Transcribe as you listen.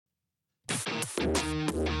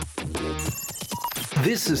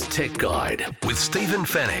This is Tech Guide with Stephen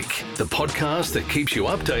Fennick, the podcast that keeps you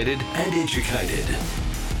updated and educated.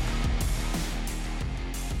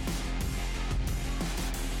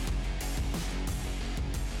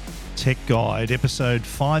 Tech Guide, episode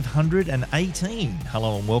 518.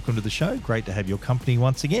 Hello and welcome to the show. Great to have your company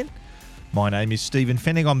once again. My name is Stephen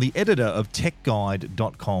Fennick. I'm the editor of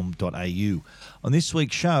techguide.com.au. On this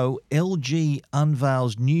week's show, LG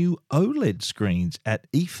unveils new OLED screens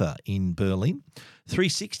at IFA in Berlin.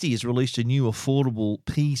 360 has released a new affordable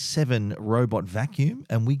P7 robot vacuum,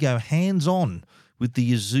 and we go hands-on with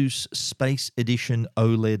the Asus Space Edition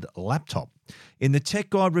OLED laptop. In the Tech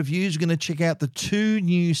Guide reviews, we're going to check out the two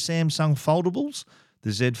new Samsung foldables,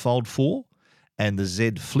 the Z Fold 4 and the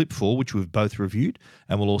Z Flip 4, which we've both reviewed.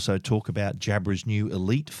 And we'll also talk about Jabra's new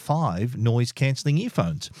Elite 5 noise-cancelling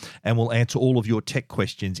earphones. And we'll answer all of your tech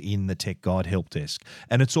questions in the Tech Guide help desk.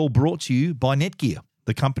 And it's all brought to you by Netgear,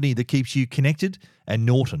 the company that keeps you connected, and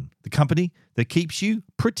Norton, the company that keeps you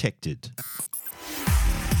protected.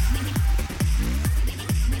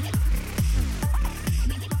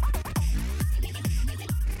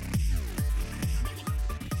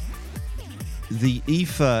 The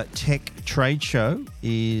IFA Tech Trade Show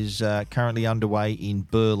is currently underway in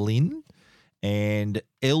Berlin, and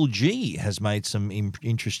LG has made some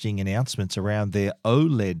interesting announcements around their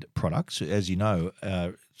OLED products. As you know,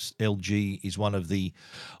 LG is one of the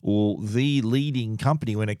leading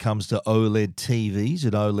company when it comes to OLED TVs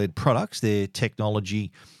and OLED products. Their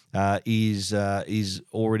technology is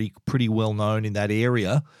already pretty well known in that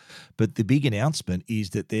area. But the big announcement is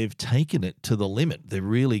that they've taken it to the limit. They've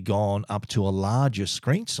really gone up to a larger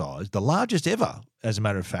screen size, the largest ever, as a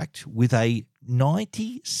matter of fact, with a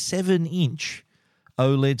 97-inch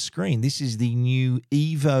OLED screen. This is the new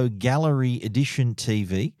Evo Gallery Edition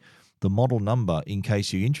TV. The model number, in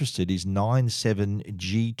case you're interested, is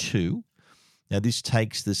 97G2. Now, this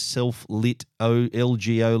takes the self-lit LG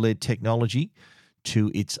OLED technology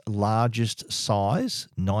to its largest size,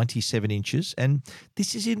 97 inches. And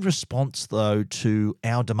this is in response, though, to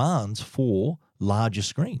our demands for larger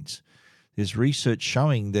screens. There's research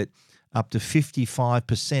showing that up to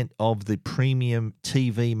 55% of the premium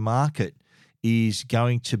TV market is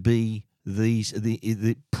going to be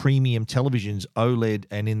the premium televisions, OLED,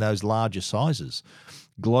 and in those larger sizes.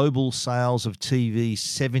 Global sales of TVs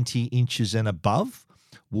 70 inches and above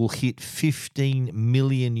will hit 15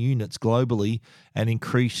 million units globally and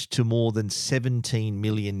increase to more than 17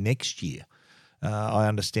 million next year. I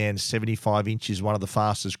understand 75 inch is one of the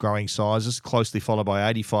fastest growing sizes, closely followed by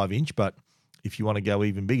 85 inch. But if you want to go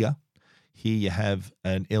even bigger, here you have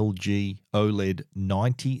an LG OLED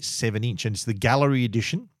 97 inch, and it's the Gallery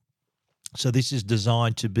Edition. So this is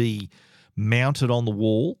designed to be mounted on the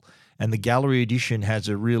wall. And the Gallery Edition has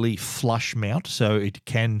a really flush mount, so it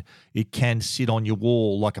can sit on your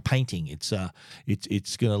wall like a painting. It's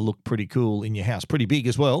going to look pretty cool in your house, pretty big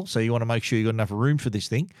as well. So you want to make sure you got enough room for this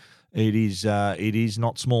thing. It is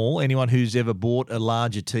not small. Anyone who's ever bought a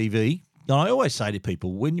larger TV, and I always say to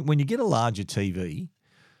people, when you get a larger TV,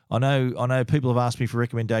 I know people have asked me for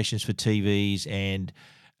recommendations for TVs, and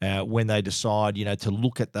when they decide to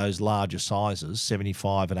look at those larger sizes,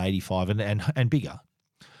 75 and 85 and bigger.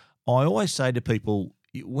 I always say to people,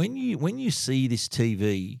 when you see this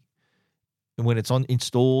TV and when it's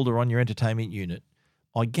installed or on your entertainment unit,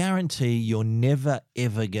 I guarantee you're never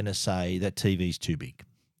ever going to say that TV's too big.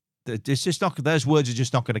 It's just not; those words are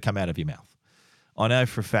just not going to come out of your mouth. I know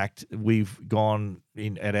for a fact we've gone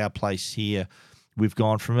at our place here. We've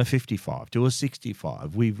gone from a 55 to a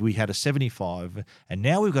 65. We had a 75, and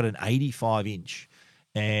now we've got an 85 inch.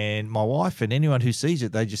 And my wife and anyone who sees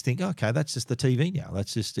it, they just think, okay, that's just the TV now.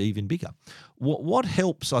 That's just even bigger. What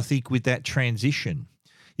helps, I think, with that transition,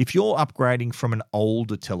 if you're upgrading from an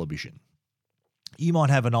older television, you might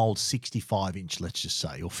have an old 65 inch, let's just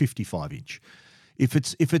say, or 55 inch. If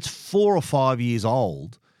it's 4 or 5 years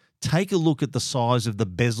old, take a look at the size of the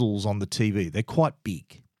bezels on the TV. They're quite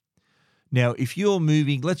big. Now, if you're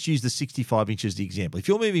moving, let's use the 65 inch as the example. If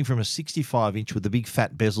you're moving from a 65 inch with the big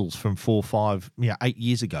fat bezels from 8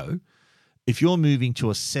 years ago, if you're moving to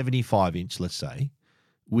a 75 inch, let's say,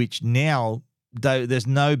 which now there's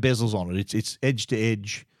no bezels on it, it's edge to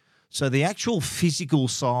edge. So the actual physical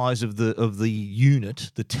size of the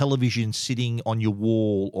unit, the television sitting on your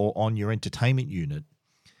wall or on your entertainment unit,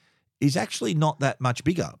 is actually not that much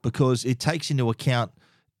bigger because it takes into account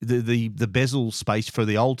the bezel space for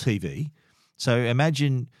the old TV. So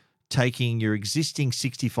imagine taking your existing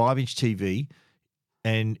 65-inch TV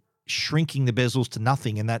and shrinking the bezels to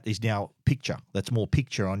nothing, and that is now picture. That's more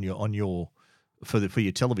picture on your for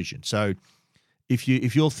your television. So if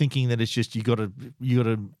you're thinking that it's just you got to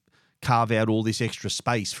carve out all this extra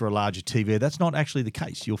space for a larger TV. That's not actually the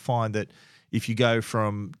case. You'll find that if you go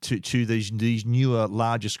to these newer,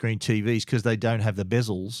 larger screen TVs, because they don't have the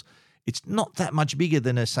bezels, it's not that much bigger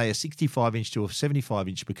than a 65-inch to a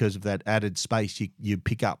 75-inch because of that added space you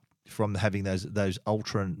pick up from having those those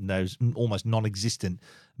almost non-existent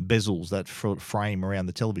bezels that frame around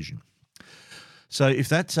the television. So if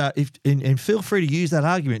that's and feel free to use that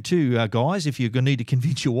argument too, guys. If you're going to need to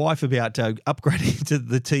convince your wife about upgrading to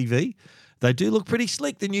the TV, they do look pretty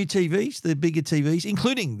slick. The new TVs, the bigger TVs,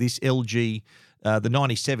 including this LG, the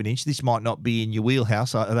 97-inch. This might not be in your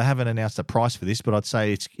wheelhouse. They haven't announced a price for this, but I'd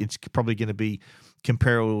say it's probably going to be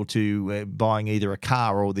comparable to buying either a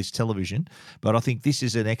car or this television. But I think this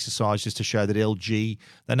is an exercise just to show that LG,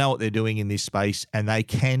 they know what they're doing in this space, and they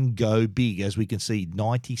can go big. As we can see,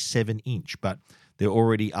 97-inch, but there are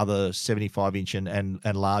already other 75-inch and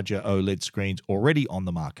larger OLED screens already on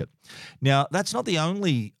the market. Now, that's not the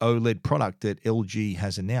only OLED product that LG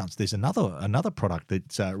has announced. There's another product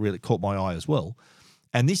that's really caught my eye as well,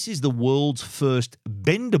 and this is the world's first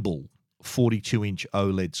bendable 42-inch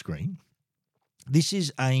OLED screen. This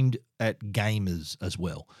is aimed at gamers as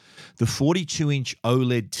well. The 42-inch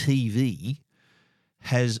OLED TV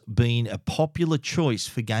has been a popular choice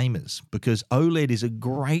for gamers because OLED is a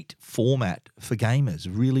great format for gamers.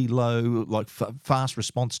 Really low, like fast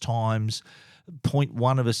response times,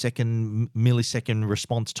 0.1 of a millisecond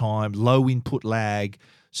response time, low input lag.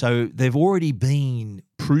 So they've already been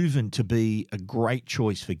proven to be a great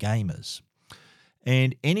choice for gamers.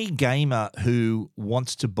 And any gamer who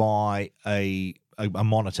wants to buy a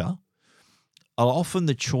monitor, often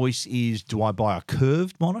the choice is, do I buy a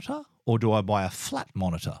curved monitor or do I buy a flat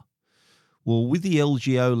monitor? Well, with the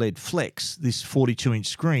LG OLED Flex, this 42-inch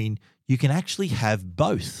screen, you can actually have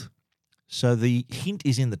both. So the hint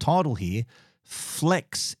is in the title here,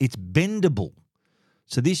 Flex. It's bendable.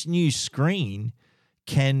 So this new screen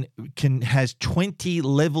has 20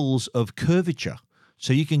 levels of curvature.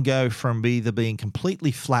 So you can go from either being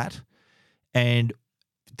completely flat and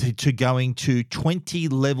to going to 20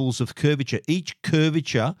 levels of curvature. Each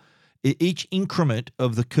increment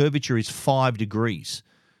of the curvature is 5 degrees.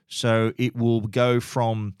 So it will go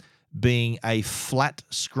from being a flat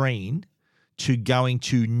screen to going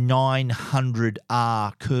to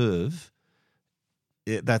 900R curve.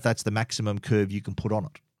 That's the maximum curve you can put on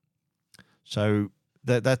it. So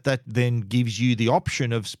that then gives you the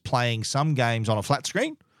option of playing some games on a flat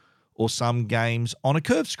screen or some games on a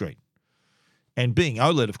curved screen. And being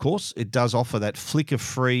OLED, of course, it does offer that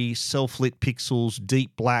flicker-free, self-lit pixels,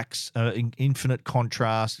 deep blacks, infinite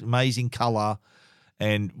contrast, amazing color,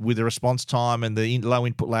 and with the response time and the low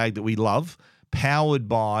input lag that we love, powered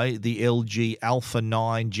by the LG Alpha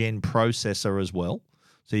 9 Gen processor as well.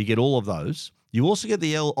 So you get all of those. You also get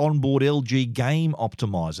the onboard LG Game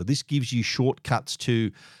Optimizer. This gives you shortcuts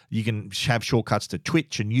you can have shortcuts to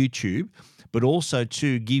Twitch and YouTube, but also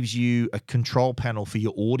too gives you a control panel for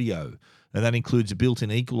your audio. And that includes a built-in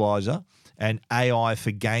equalizer and AI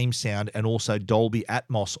for game sound and also Dolby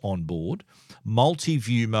Atmos on board.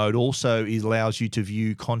 Multi-view mode also allows you to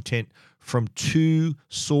view content from 2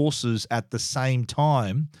 sources at the same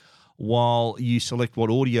time while you select what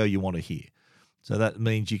audio you want to hear. So that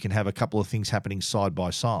means you can have a couple of things happening side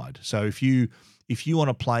by side. So if you want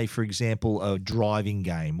to play, for example, a driving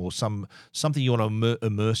game or something you want to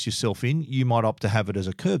immerse yourself in, you might opt to have it as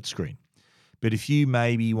a curved screen. But if you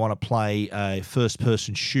maybe want to play a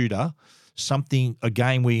first-person shooter, a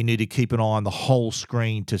game where you need to keep an eye on the whole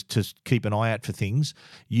screen to keep an eye out for things,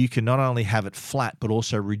 you can not only have it flat, but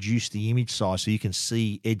also reduce the image size so you can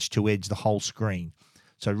see edge to edge the whole screen.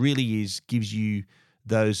 So it really gives you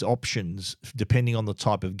those options depending on the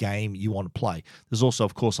type of game you want to play. There's also,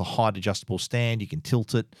 of course, a height adjustable stand. You can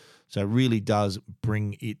tilt it. So it really does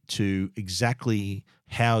bring it to exactly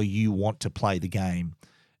how you want to play the game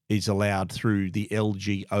is allowed through the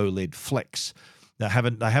LG OLED Flex. They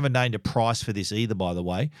haven't named a price for this either, by the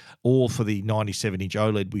way, or for the 97-inch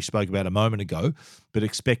OLED we spoke about a moment ago, but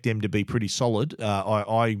expect them to be pretty solid.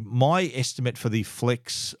 My estimate for the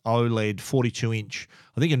Flex OLED 42-inch,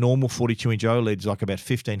 I think a normal 42-inch OLED is like about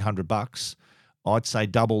 $1,500. I'd say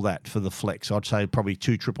double that for the Flex. I'd say probably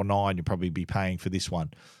 $2,999 you'd probably be paying for this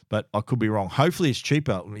one, but I could be wrong. Hopefully it's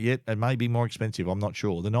cheaper. Yet it may be more expensive. I'm not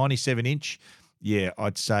sure. The 97-inch. Yeah,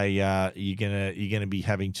 I'd say you're gonna be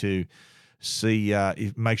having to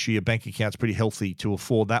make sure your bank account's pretty healthy to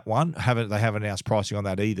afford that one. They haven't announced pricing on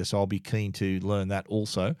that either, so I'll be keen to learn that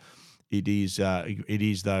also. It is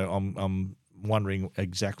though. I'm wondering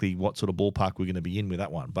exactly what sort of ballpark we're going to be in with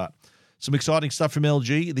that one. But some exciting stuff from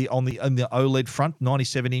LG on the OLED front,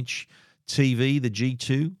 97-inch TV, the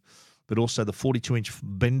G2. but also the 42-inch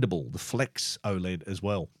bendable, the Flex OLED as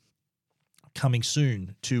well. Coming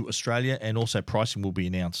soon to Australia, and also pricing will be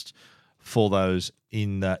announced for those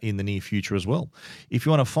in the near future as well. If you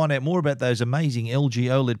want to find out more about those amazing LG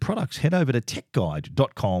OLED products, head over to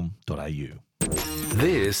techguide.com.au.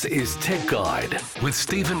 This is Tech Guide with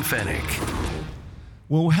Stephen Fennick.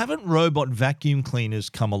 Well, haven't robot vacuum cleaners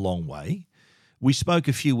come a long way? We spoke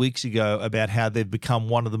a few weeks ago about how they've become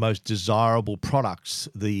one of the most desirable products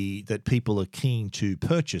that people are keen to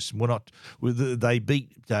purchase. They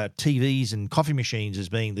beat TVs and coffee machines as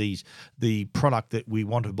being the product that we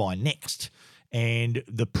want to buy next. And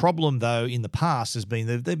the problem, though, in the past has been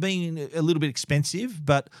they've been a little bit expensive,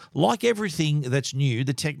 but like everything that's new,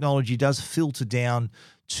 the technology does filter down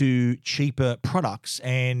to cheaper products.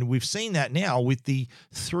 And we've seen that now with the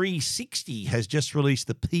 360 has just released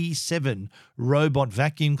the P7 robot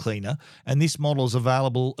vacuum cleaner, and this model is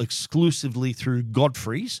available exclusively through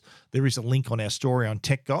Godfrey's. There is a link on our story on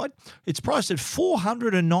Tech Guide. It's priced at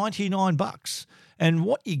 $499. And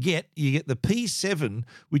what you get the P7,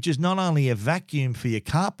 which is not only a vacuum for your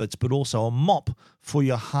carpets, but also a mop for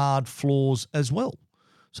your hard floors as well.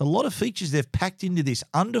 So a lot of features they've packed into this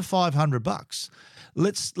under $500.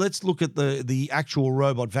 Let's look at the actual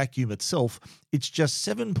robot vacuum itself. It's just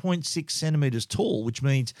 7.6 centimeters tall, which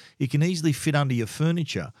means it can easily fit under your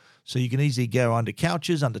furniture. So you can easily go under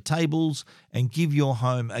couches, under tables, and give your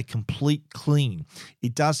home a complete clean.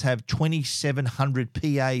 It does have 2700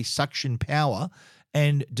 PA suction power,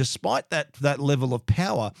 and despite that level of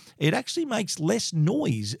power, it actually makes less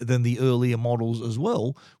noise than the earlier models as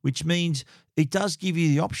well, which means it does give you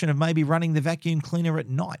the option of maybe running the vacuum cleaner at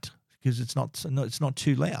night, because it's not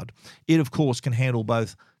too loud. It, of course, can handle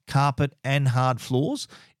both carpet and hard floors.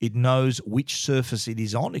 It knows which surface it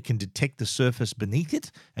is on. It can detect the surface beneath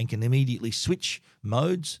it and can immediately switch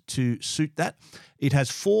modes to suit that. It has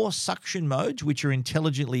 4 suction modes, which are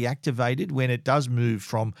intelligently activated when it does move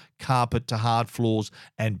from carpet to hard floors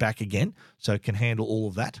and back again. So it can handle all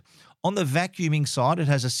of that. On the vacuuming side, it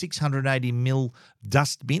has a 680 mil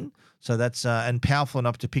dust bin. So that's and powerful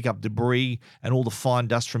enough to pick up debris and all the fine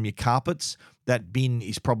dust from your carpets. That bin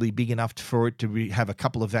is probably big enough for it to have a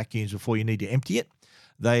couple of vacuums before you need to empty it.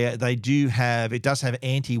 It does have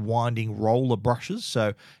anti-winding roller brushes,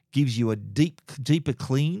 so gives you a deeper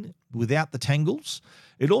clean without the tangles.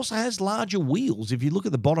 It also has larger wheels. If you look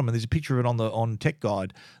at the bottom, and there's a picture of it on Tech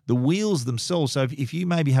Guide, the wheels themselves. So if you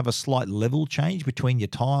maybe have a slight level change between your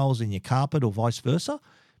tiles and your carpet or vice versa,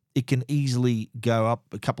 it can easily go up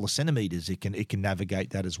a couple of centimeters. It can navigate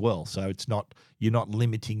that as well. So you're not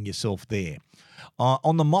limiting yourself there.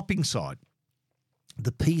 On the mopping side,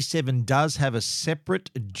 the P7 does have a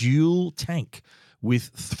separate dual tank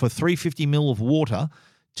for 350 ml of water,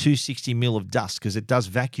 260 ml of dust, because it does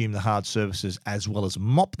vacuum the hard surfaces as well as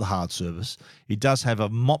mop the hard surface. It does have a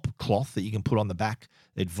mop cloth that you can put on the back.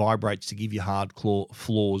 It vibrates to give your hard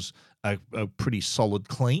floors a pretty solid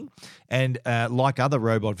clean. And like other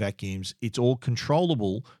robot vacuums, it's all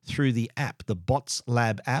controllable through the app, the Bots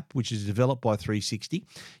Lab app, which is developed by 360.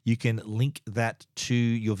 You can link that to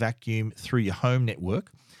your vacuum through your home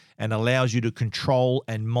network and allows you to control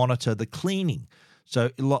and monitor the cleaning. So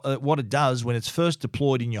what it does when it's first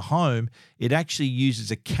deployed in your home, it actually uses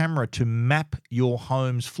a camera to map your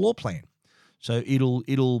home's floor plan. So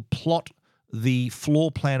it'll plot the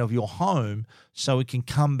floor plan of your home so it can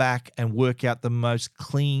come back and work out the most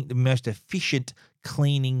efficient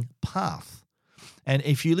cleaning path. And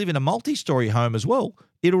if you live in a multi-story home as well,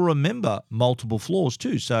 it'll remember multiple floors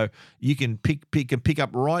too. So you can pick up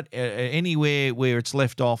right anywhere where it's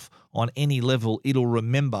left off on any level. It'll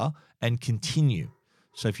remember and continue.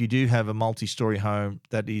 So if you do have a multi-story home,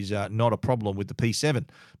 that is not a problem with the P7.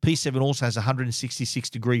 P7 also has a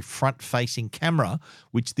 166-degree front-facing camera,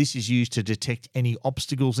 which this is used to detect any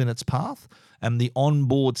obstacles in its path. And the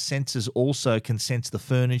onboard sensors also can sense the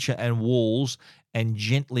furniture and walls and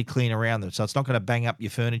gently clean around them. So it's not going to bang up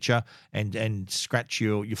your furniture and scratch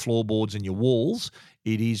your floorboards and your walls.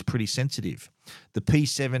 It is pretty sensitive. The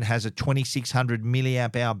P7 has a 2600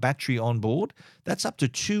 milliamp hour battery on board. That's up to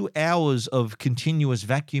 2 hours of continuous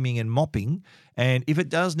vacuuming and mopping. And if it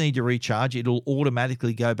does need to recharge, it'll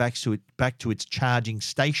automatically go back to its charging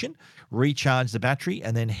station, recharge the battery,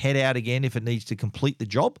 and then head out again if it needs to complete the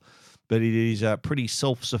job. But it is a pretty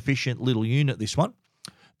self-sufficient little unit, this one.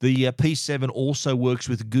 The P7 also works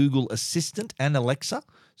with Google Assistant and Alexa,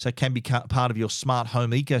 so it can be part of your smart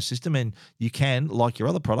home ecosystem, and you can, like your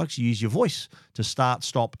other products, use your voice to start,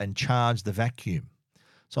 stop, and charge the vacuum.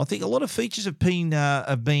 So I think a lot of features have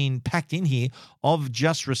been packed in here. I've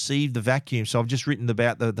just received the vacuum, so I've just written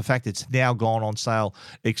about the fact it's now gone on sale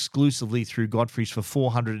exclusively through Godfrey's for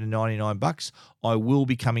 $499. I will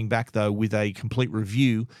be coming back, though, with a complete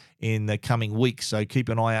review in the coming weeks, so keep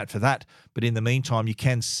an eye out for that. But in the meantime, you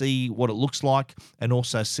can see what it looks like and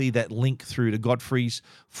also see that link through to Godfrey's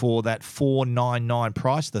for that $499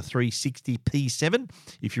 price, the 360 P7.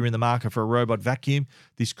 If you're in the market for a robot vacuum,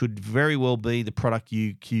 this could very well be the product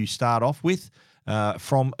you start off with.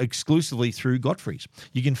 From exclusively through Godfrey's.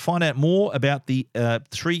 You can find out more about the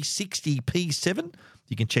 360 P7.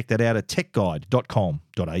 You can check that out at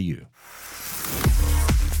techguide.com.au.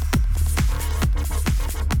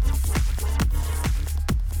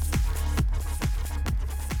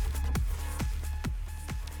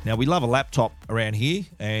 Now, we love a laptop around here,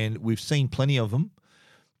 and we've seen plenty of them,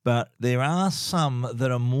 but there are some that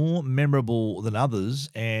are more memorable than others,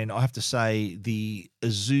 and I have to say the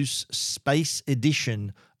Asus Space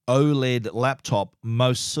Edition OLED laptop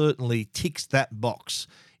most certainly ticks that box.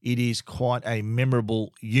 It is quite a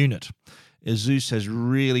memorable unit. Asus has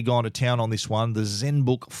really gone to town on this one. The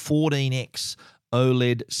ZenBook 14X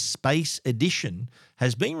OLED Space Edition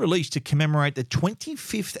has been released to commemorate the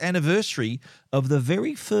 25th anniversary of the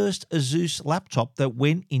very first Asus laptop that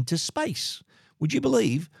went into space. Would you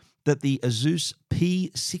believe that the Asus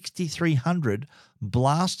P6300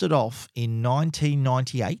 blasted off in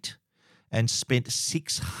 1998 and spent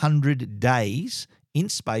 600 days in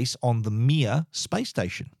space on the Mir space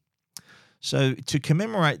station? So to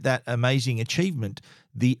commemorate that amazing achievement,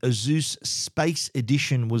 the Asus Space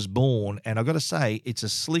Edition was born, and I've got to say, it's a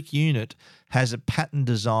slick unit, has a pattern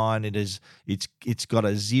design, it's got a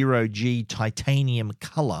 0G titanium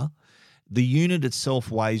color. The unit itself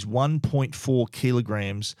weighs 1.4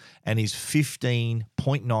 kilograms and is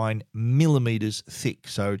 15.9 millimeters thick.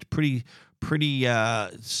 So it's pretty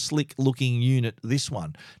slick looking unit, this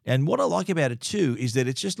one. And what I like about it too is that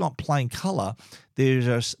it's just not plain color.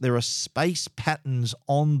 There are space patterns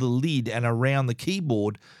on the lid and around the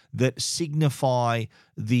keyboard that signify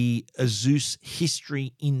the Asus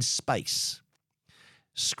history in space.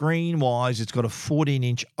 Screen wise, it's got a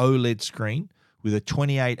 14-inch OLED screen with a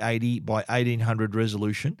 2880 by 1800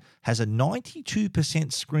 resolution, has a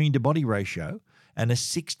 92% screen to body ratio and a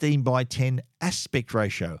 16 by 10 aspect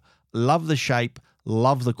ratio. Love the shape,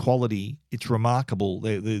 love the quality. It's remarkable.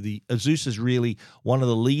 The Asus is really one of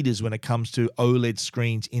the leaders when it comes to OLED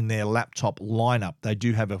screens in their laptop lineup. They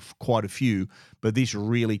do have quite a few, but this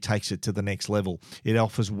really takes it to the next level. It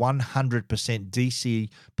offers 100% DCI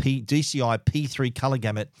P3 color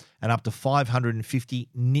gamut and up to 550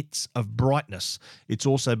 nits of brightness. It's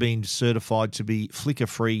also been certified to be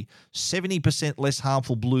flicker-free, 70% less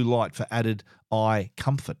harmful blue light for added eye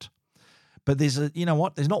comfort. But there's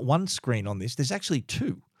there's not one screen on this. There's actually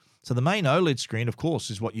two. So the main OLED screen, of course,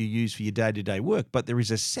 is what you use for your day-to-day work, but there is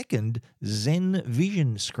a second Zen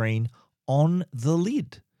Vision screen on the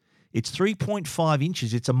lid. It's 3.5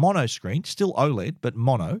 inches. It's a mono screen, still OLED, but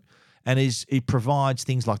mono, and it provides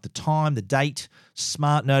things like the time, the date,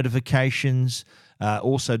 smart notifications,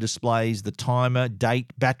 also displays the timer,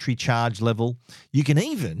 date, battery charge level. You can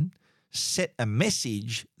even set a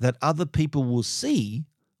message that other people will see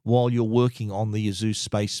while you're working on the Asus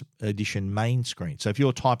Space Edition main screen. So if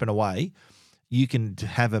you're typing away, you can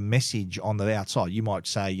have a message on the outside. You might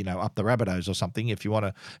say, up the Rabbitohs or something if you want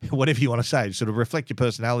to, whatever you want to say, sort of reflect your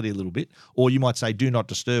personality a little bit. Or you might say, do not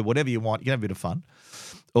disturb, whatever you want. You can have a bit of fun.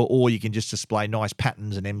 Or you can just display nice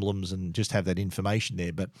patterns and emblems and just have that information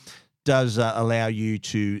there. But does allow you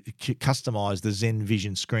to customize the Zen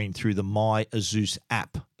Vision screen through the My Asus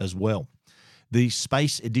app as well. The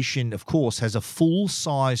Space Edition, of course, has a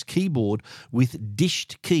full-size keyboard with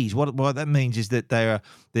dished keys. What that means is that they're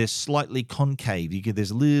slightly concave.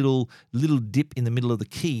 There's a little dip in the middle of the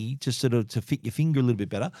key to sort of to fit your finger a little bit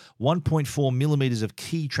better. 1.4 millimeters of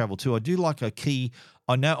key travel too. I do like a key.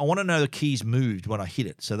 I want to know the key's moved when I hit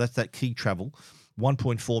it. So that's that key travel.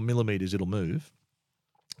 1.4 millimeters, it'll move.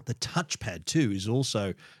 The touchpad too is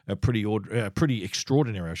also a pretty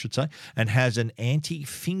extraordinary, I should say, and has an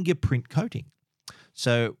anti-fingerprint coating.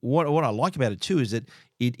 So what I like about it too is that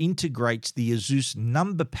it integrates the Asus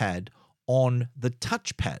number pad on the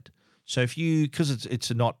touchpad. So because it's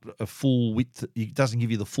not a full width, it doesn't give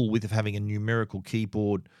you the full width of having a numerical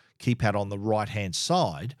keypad on the right-hand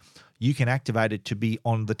side, you can activate it to be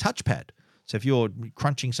on the touchpad. So if you're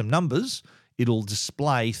crunching some numbers, it'll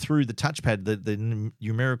display through the touchpad the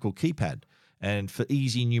numerical keypad and for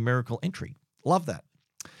easy numerical entry. Love that.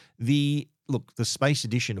 The Space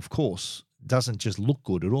Edition, of course, doesn't just look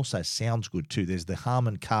good, it also sounds good too. There's the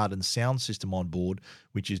Harman Kardon sound system on board,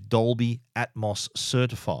 which is Dolby Atmos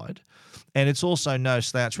certified. And it's also no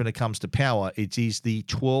slouch when it comes to power. It is the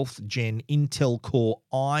 12th gen Intel Core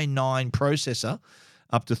i9 processor,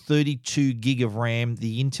 up to 32 gig of RAM,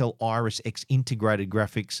 the Intel Iris X integrated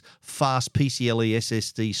graphics, fast PCIe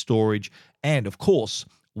SSD storage, and of course,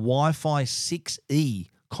 Wi-Fi 6E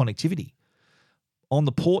connectivity. On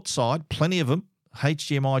the port side, plenty of them.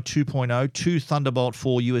 HDMI 2.0, 2 Thunderbolt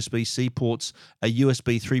 4 USB-C ports, a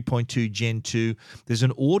USB 3.2 Gen 2. There's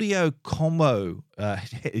an audio combo.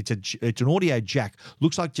 It's an audio jack.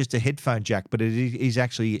 Looks like just a headphone jack, but it is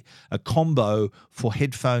actually a combo for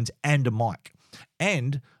headphones and a mic.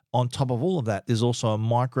 And on top of all of that, there's also a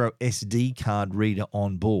micro SD card reader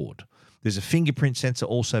on board. There's a fingerprint sensor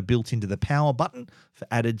also built into the power button for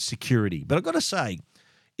added security. But I've got to say,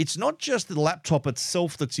 it's not just the laptop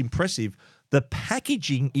itself that's impressive. The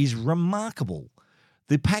packaging is remarkable.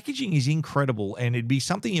 The packaging is incredible, and it'd be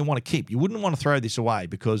something you want to keep. You wouldn't want to throw this away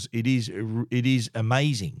because it is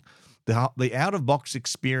amazing. The out-of-box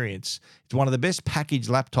experience is one of the best packaged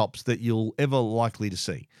laptops that you'll ever likely to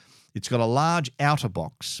see. It's got a large outer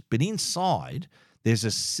box, but inside there's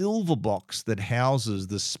a silver box that houses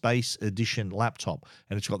the Space Edition laptop,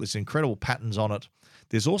 and it's got this incredible patterns on it.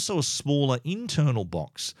 There's also a smaller internal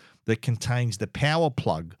box that contains the power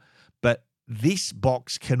plug, but this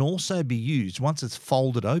box can also be used, once it's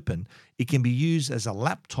folded open, it can be used as a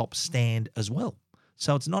laptop stand as well.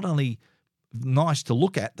 So it's not only nice to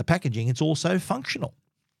look at, the packaging, it's also functional.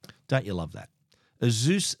 Don't you love that?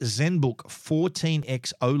 Asus ZenBook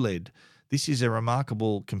 14X OLED. This is a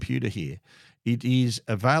remarkable computer here. It is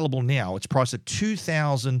available now. It's priced at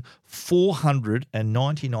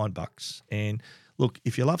 $2,499. And look,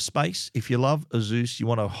 if you love space, if you love Asus, you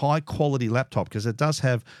want a high-quality laptop, because it does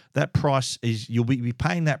have that price. You'll be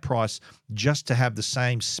paying that price just to have the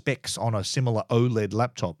same specs on a similar OLED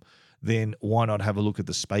laptop. Then why not have a look at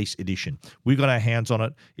the Space Edition? We've got our hands on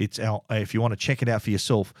it. If you want to check it out for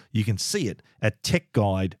yourself, you can see it at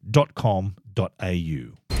techguide.com.au.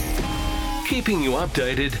 Keeping you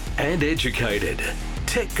updated and educated.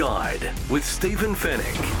 Tech Guide with Stephen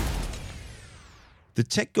Fennick. The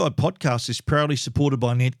Tech Guide podcast is proudly supported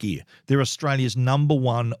by Netgear. They're Australia's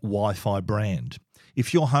 #1 Wi-Fi brand.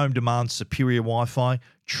 If your home demands superior Wi-Fi,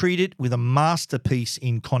 treat it with a masterpiece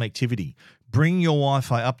in connectivity. Bring your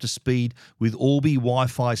Wi-Fi up to speed with Orbi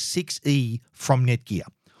Wi-Fi 6E from Netgear.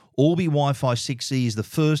 Orbi Wi-Fi 6E is the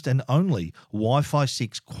first and only Wi-Fi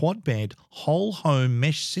 6 quad-band whole-home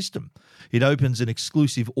mesh system. It opens an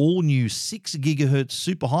exclusive all-new 6 GHz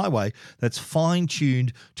superhighway that's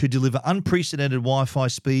fine-tuned to deliver unprecedented Wi-Fi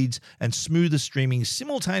speeds and smoother streaming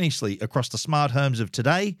simultaneously across the smart homes of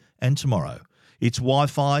today and tomorrow. It's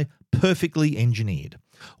Wi-Fi perfectly engineered.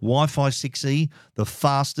 Wi-Fi 6E, the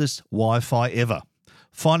fastest Wi-Fi ever.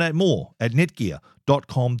 Find out more at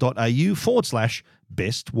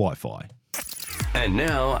netgear.com.au/best Wi-Fi. And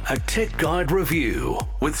now, a Tech Guide review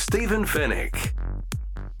with Stephen Fennick.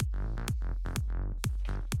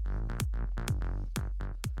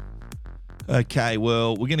 Okay,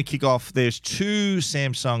 well, we're going to kick off. There's two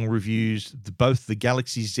Samsung reviews. Both the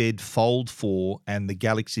Galaxy Z Fold 4 and the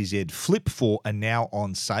Galaxy Z Flip 4 are now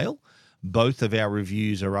on sale. Both of our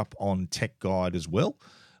reviews are up on Tech Guide as well.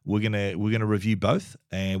 We're gonna review both,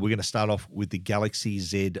 and we're gonna start off with the Galaxy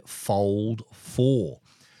Z Fold 4.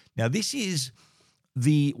 Now, this is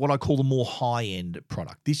what I call the more high-end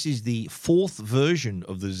product. This is the fourth version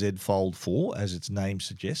of the Z Fold 4, as its name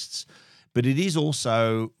suggests, but it is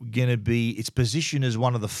also going to be, it's positioned as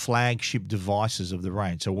one of the flagship devices of the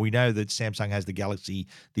range. So we know that Samsung has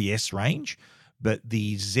the S range, but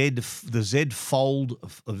the Z Fold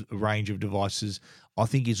range of devices, I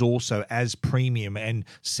think, is also as premium, and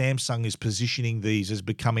Samsung is positioning these as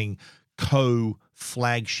becoming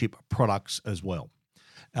co-flagship products as well.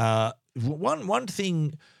 One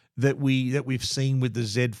thing that we've seen with the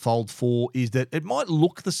Z Fold 4 is that it might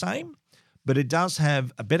look the same, but it does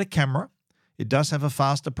have a better camera. It does have a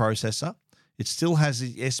faster processor. It still has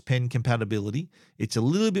the S Pen compatibility. It's a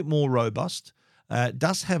little bit more robust. It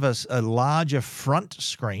does have a larger front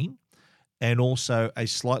screen and also a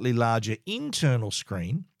slightly larger internal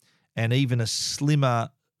screen and even a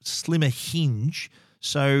slimmer hinge.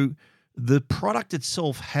 So the product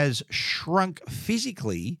itself has shrunk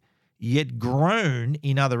physically, yet grown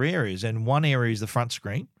in other areas. And one area is the front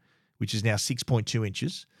screen, which is now 6.2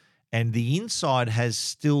 inches. And the inside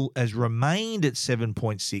has remained at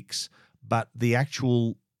 7.6, but the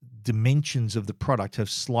actual dimensions of the product have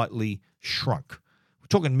slightly shrunk. We'll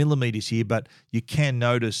talking millimeters here, but you can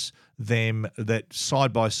notice them that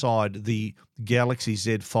side by side, the Galaxy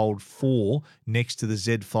Z Fold 4 next to the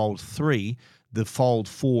Z Fold 3, the Fold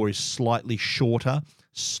 4 is slightly shorter,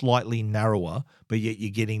 slightly narrower, but yet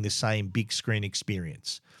you're getting the same big screen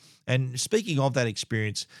experience. And speaking of that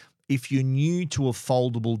experience, if you're new to a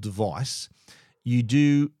foldable device, you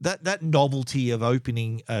do that novelty of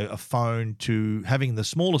opening a phone to having the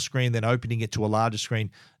smaller screen, then opening it to a larger screen,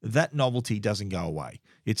 that novelty doesn't go away.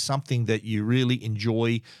 It's something that you really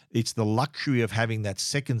enjoy. It's the luxury of having that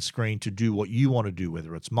second screen to do what you want to do,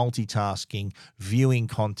 whether it's multitasking, viewing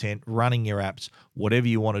content, running your apps, whatever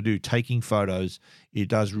you want to do, taking photos. It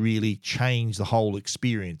does really change the whole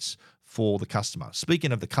experience for the customer.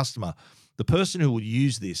 Speaking of the customer, the person who will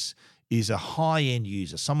use this is a high-end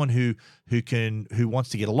user, someone who wants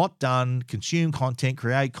to get a lot done, consume content,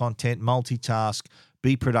 create content, multitask,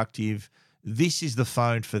 be productive. This is the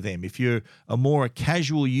phone for them. If you're a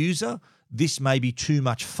casual user, this may be too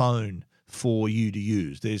much phone for you to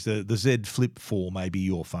use. There's the Z Flip 4 may be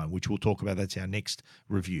your phone, which we'll talk about. That's our next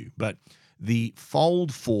review. But the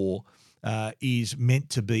Fold 4 is meant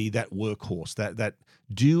to be that workhorse, that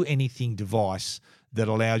do-anything device that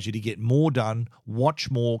allows you to get more done, watch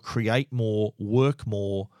more, create more, work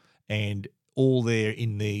more, and all there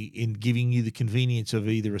in giving you the convenience of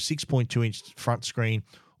either a 6.2-inch front screen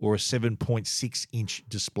or a 7.6-inch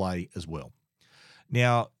display as well.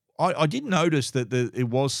 Now, I did notice that it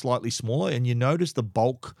was slightly smaller, and you notice the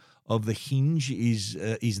bulk of the hinge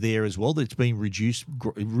is there as well. That's been reduced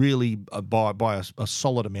really by a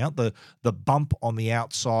solid amount. The bump on the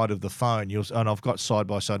outside of the phone, and I've got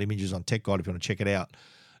side-by-side images on Tech Guide if you want to check it out.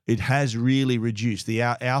 It has really reduced. The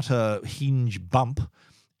outer hinge bump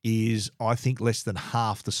is, I think, less than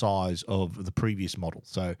half the size of the previous model.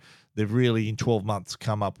 So they've really, in 12 months,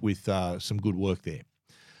 come up with some good work there.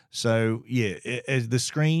 So, yeah, as the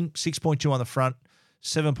screen, 6.2 on the front,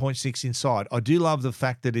 7.6 inside. I do love the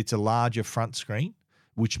fact that it's a larger front screen,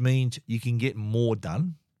 which means you can get more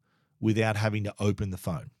done without having to open the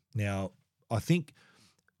phone. Now, I think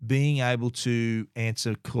being able to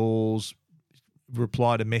answer calls,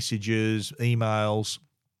 reply to messages, emails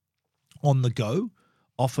on the go,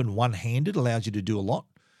 often one-handed, allows you to do a lot.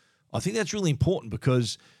 I think that's really important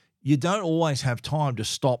because you don't always have time to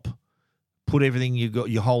stop, put everything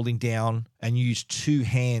you're holding down, and use two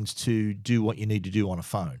hands to do what you need to do on a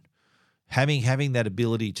phone. Having that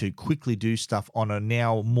ability to quickly do stuff on a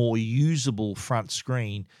now more usable front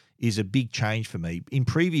screen is a big change for me. In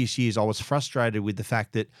previous years, I was frustrated with the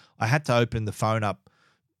fact that I had to open the phone up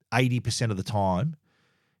 80% of the time.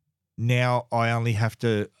 Now I only have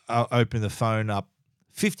to open the phone up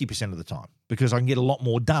 50% of the time because I can get a lot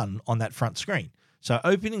more done on that front screen. So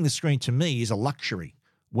opening the screen to me is a luxury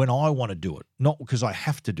when I want to do it, not because I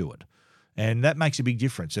have to do it. And that makes a big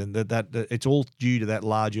difference. And that it's all due to that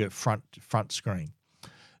larger front screen.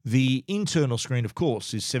 The internal screen, of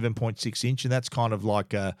course, is 7.6 inch, and that's kind of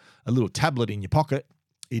like a little tablet in your pocket.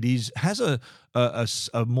 It has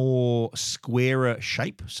a more squarer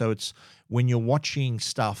shape. So it's when you're watching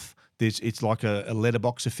stuff, it's like a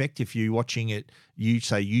letterbox effect. If you're watching it,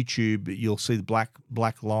 say YouTube, you'll see the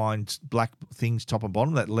black lines, black things top and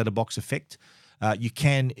bottom, that letterbox effect. You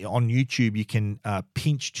can, on YouTube, you can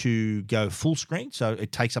pinch to go full screen, so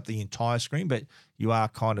it takes up the entire screen, but you are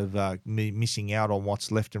kind of missing out on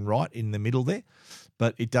what's left and right in the middle there.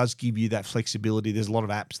 But it does give you that flexibility. There's a lot of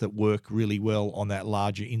apps that work really well on that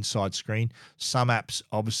larger inside screen. Some apps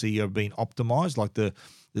obviously have been optimized, like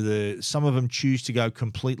some of them choose to go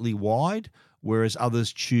completely wide, whereas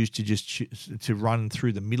others choose to just to run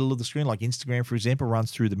through the middle of the screen. Like Instagram, for example, runs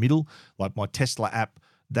through the middle. Like my Tesla app,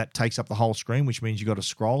 that takes up the whole screen, which means you've got to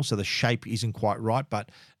scroll. So the shape isn't quite right,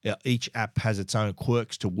 but each app has its own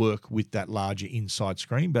quirks to work with that larger inside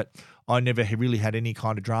screen. But I never really had any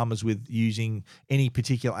kind of dramas with using any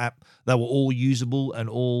particular app. They were all usable and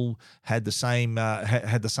all had the same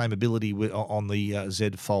had the same ability on the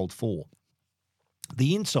Z Fold 4.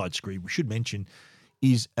 The inside screen, we should mention,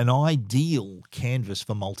 is an ideal canvas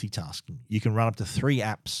for multitasking. You can run up to 3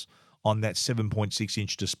 apps on that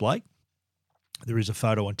 7.6-inch display. There is a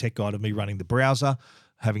photo on Tech Guide of me running the browser,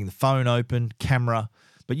 having the phone open, camera,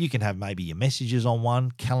 but you can have maybe your messages on one,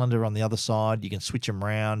 calendar on the other side. You can switch them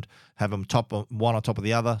around, have them one on top of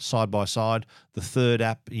the other, side by side. The third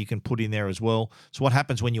app you can put in there as well. So what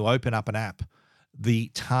happens when you open up an app? The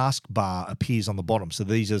task bar appears on the bottom. So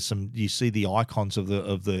these are you see the icons of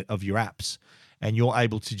your apps, and you're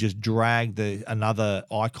able to just drag another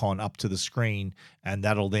icon up to the screen, and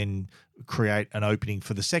that'll then create an opening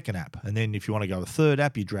for the second app. And then if you want to go to the third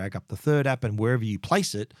app, you drag up the third app, and wherever you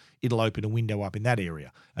place it, it'll open a window up in that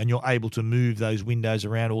area. And you're able to move those windows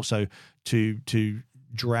around also to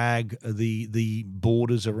drag the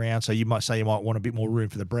borders around. So you might say you might want a bit more room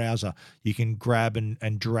for the browser. You can grab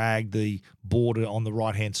and drag the border on the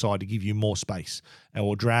right-hand side to give you more space,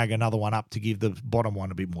 or drag another one up to give the bottom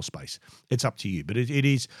one a bit more space. It's up to you, but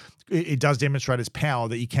it does demonstrate its power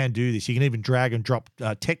that you can do this. You can even drag and drop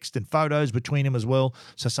text and photos between them as well.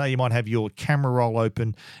 So say you might have your camera roll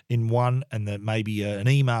open in one and then maybe an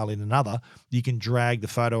email in another. You can drag the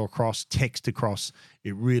photo across, text across.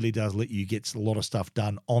 It really does let you get a lot of stuff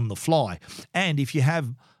done on the fly. And if you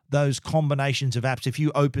have those combinations of apps, if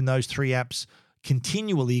you open those 3 apps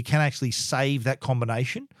continually, you can actually save that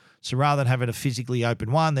combination. So rather than having to physically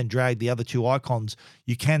open one, then drag the other 2 icons,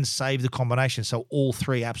 you can save the combination. So all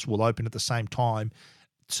 3 apps will open at the same time,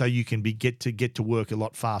 so you can get to work a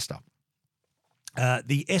lot faster.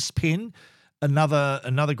 The S Pen,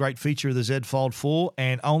 another great feature of the Z Fold 4,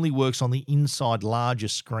 and only works on the inside larger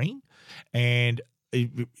screen, and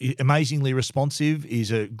amazingly responsive,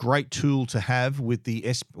 is a great tool to have with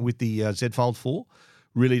the Z Fold 4.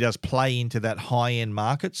 Really does play into that high-end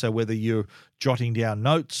market. So whether you're jotting down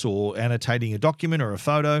notes or annotating a document or a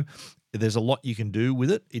photo, there's a lot you can do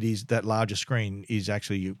with it. It is, that larger screen is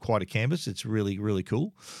actually quite a canvas. It's really, really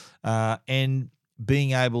cool. And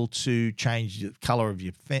being able to change the color of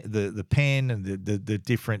your the pen and the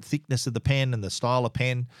different thickness of the pen and the style of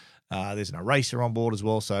pen. There's an eraser on board as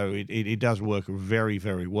well, so it does work very,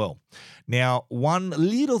 very well. Now, one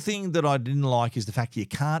little thing that I didn't like is the fact you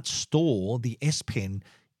can't store the S Pen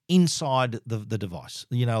inside the device.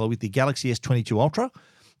 You know, with the Galaxy S22 Ultra,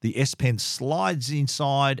 the S Pen slides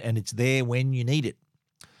inside and it's there when you need it.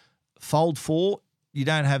 Fold 4, you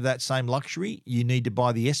don't have that same luxury. You need to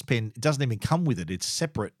buy the S Pen. It doesn't even come with it. It's a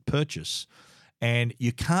separate purchase, and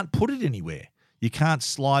you can't put it anywhere. You can't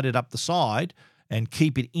slide it up the side and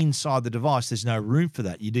keep it inside the device. There's no room for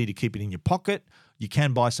that. You need to keep it in your pocket. You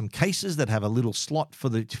can buy some cases that have a little slot for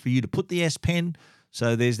you to put the S Pen.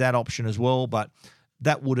 So there's that option as well. But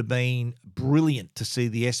that would have been brilliant to see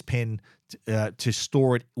the S Pen to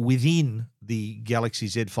store it within the Galaxy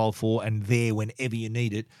Z Fold 4 and there whenever you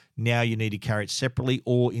need it. Now you need to carry it separately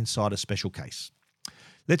or inside a special case.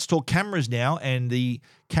 Let's talk cameras now, and the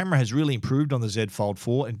camera has really improved on the Z Fold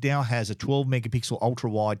 4. It now has a 12 megapixel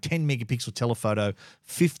ultra wide, 10 megapixel telephoto,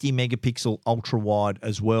 50 megapixel ultra wide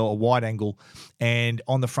as well, a wide angle, and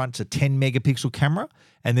on the front it's a 10 megapixel camera,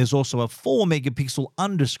 and there's also a 4 megapixel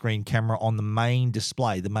under-screen camera on the main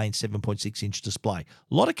display, the main 7.6 inch display.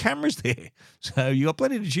 A lot of cameras there, so you got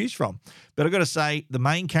plenty to choose from. But I've got to say, the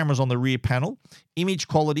main camera's on the rear panel. Image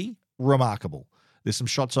quality, remarkable. There's some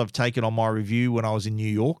shots I've taken on my review when I was in New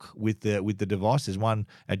York with the device. There's one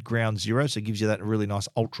at ground zero, so it gives you that really nice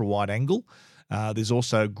ultra-wide angle. There's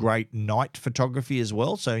also great night photography as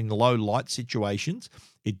well. So in the low light situations,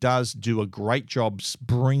 it does do a great job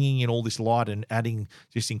bringing in all this light and adding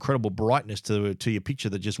just incredible brightness to your picture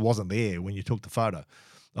that just wasn't there when you took the photo.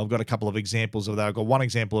 I've got a couple of examples of that. I've got one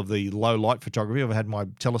example of the low light photography. I've had my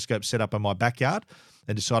telescope set up in my backyard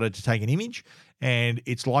and decided to take an image, and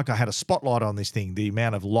it's like I had a spotlight on this thing. The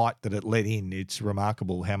amount of light that it let in, it's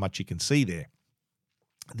remarkable how much you can see there.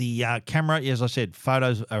 The camera, as I said,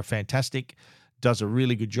 photos are fantastic, does a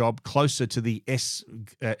really good job, closer to the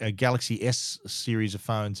Galaxy S series of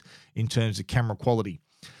phones in terms of camera quality.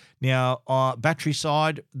 Now, battery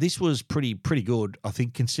side, this was pretty good. I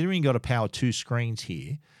think considering you got to power 2 screens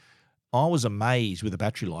here, I was amazed with the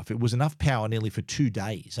battery life. It was enough power nearly for 2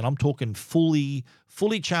 days. And I'm talking fully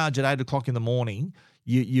charged at 8 o'clock in the morning.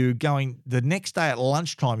 You're going the next day at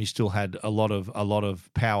lunchtime, you still had a lot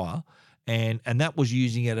of power. And that was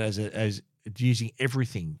using it as using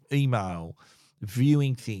everything, email,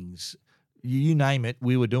 viewing things, you name it,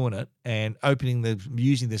 we were doing it, and using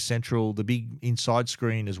the big inside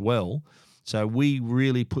screen as well. So we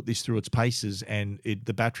really put this through its paces, and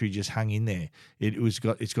the battery just hung in there. It's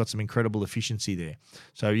got some incredible efficiency there.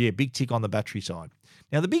 So yeah, big tick on the battery side.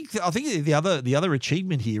 Now I think the other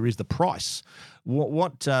achievement here is the price.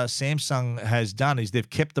 What Samsung has done is they've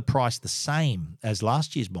kept the price the same as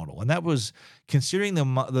last year's model, and that was considering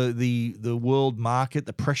the world market,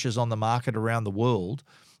 the pressures on the market around the world.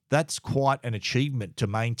 That's quite an achievement to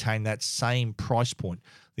maintain that same price point.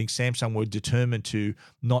 I think Samsung were determined to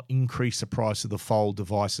not increase the price of the Fold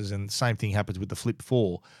devices, and the same thing happens with the Flip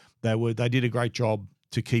 4. They did a great job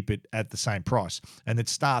to keep it at the same price, and it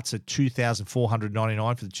starts at $2,499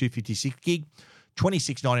 for the 256 gig,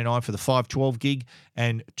 $26.99 for the 512 gig,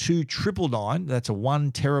 and $2,999. That's a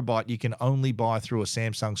 1 terabyte you can only buy through a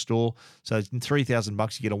Samsung store. So it's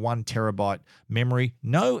 $3,000 you get a 1 terabyte memory.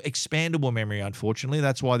 No expandable memory, unfortunately.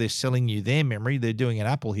 That's why they're selling you their memory. They're doing an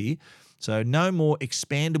Apple here. So no more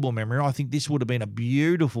expandable memory. I think this would have been a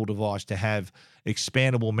beautiful device to have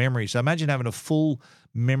expandable memory. So imagine having a full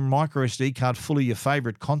micro SD card full of your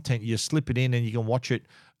favorite content. You slip it in and you can watch it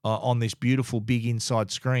on this beautiful big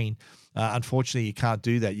inside screen. Unfortunately, you can't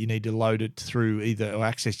do that. You need to load it through either or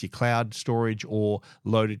access your cloud storage or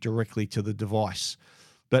load it directly to the device.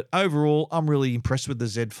 But overall, I'm really impressed with the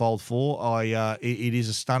Z Fold 4. It is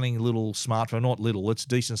a stunning little smartphone. Not little, it's a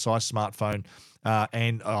decent-sized smartphone.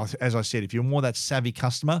 And as I said, if you're more that savvy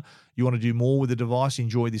customer, you want to do more with the device,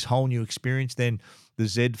 enjoy this whole new experience, then the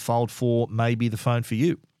Z Fold 4 may be the phone for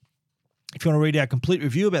you. If you want to read our complete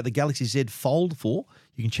review about the Galaxy Z Fold 4,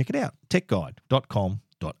 you can check it out, techguide.com.au.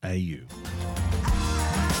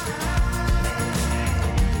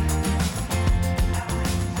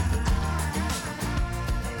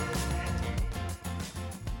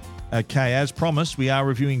 Okay, as promised, we are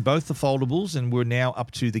reviewing both the foldables, and we're now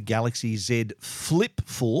up to the Galaxy Z Flip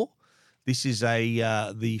 4. This is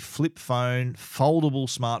the flip phone, foldable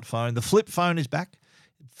smartphone. The flip phone is back.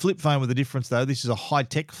 Flip phone with a difference, though. This is a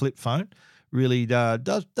high-tech flip phone. Really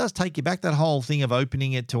does take you back. That whole thing of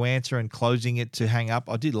opening it to answer and closing it to hang up.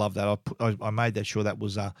 I did love that. I made that sure that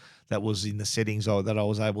was in the settings that I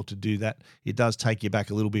was able to do that. It does take you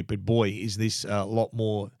back a little bit, but boy, is this a lot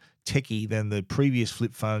more techie than the previous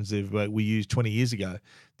flip phones that we used 20 years ago.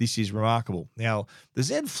 This is remarkable. Now, the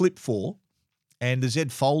Z Flip 4 and the Z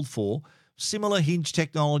Fold 4, similar hinge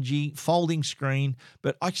technology, folding screen,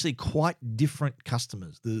 but actually quite different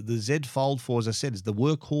customers. The Z Fold 4, as I said, is the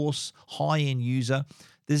workhorse, high-end user.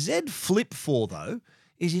 The Z Flip 4, though,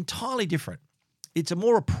 is entirely different. It's a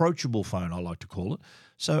more approachable phone, I like to call it.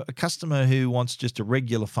 So a customer who wants just a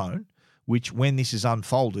regular phone, which when this is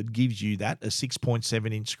unfolded gives you that, a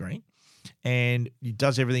 6.7-inch screen, and it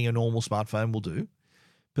does everything a normal smartphone will do.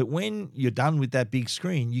 But when you're done with that big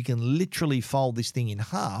screen, you can literally fold this thing in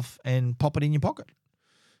half and pop it in your pocket.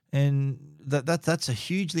 And that's a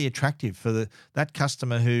hugely attractive for that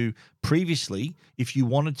customer who previously, if you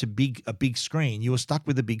wanted a big screen, you were stuck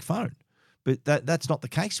with a big phone. But that's not the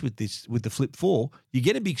case with the Flip 4. You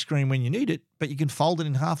get a big screen when you need it, but you can fold it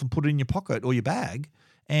in half and put it in your pocket or your bag,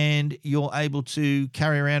 and you're able to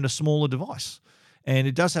carry around a smaller device. And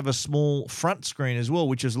it does have a small front screen as well,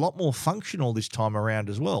 which is a lot more functional this time around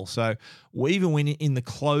as well. So even when in the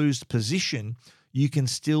closed position, you can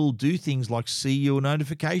still do things like see your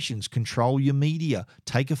notifications, control your media,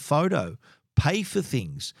 take a photo, pay for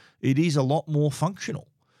things. It is a lot more functional.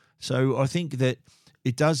 So I think that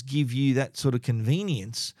it does give you that sort of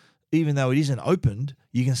convenience. Even though it isn't opened,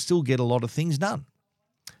 you can still get a lot of things done.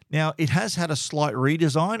 Now, it has had a slight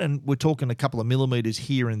redesign, and we're talking a couple of millimeters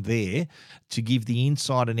here and there to give the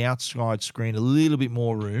inside and outside screen a little bit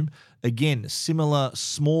more room. Again, similar,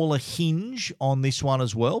 smaller hinge on this one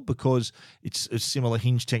as well, because it's a similar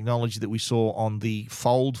hinge technology that we saw on the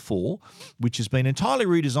Fold 4, which has been entirely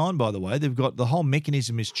redesigned, by the way. They've got the whole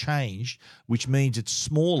mechanism is changed, which means it's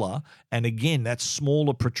smaller. And again, that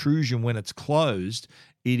smaller protrusion when it's closed,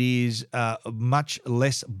 it is much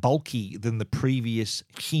less bulky than the previous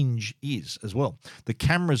hinge is as well. The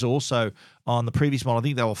cameras also on the previous model, I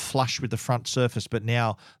think they were flush with the front surface, but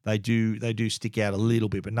now they do stick out a little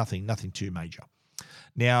bit, but nothing too major.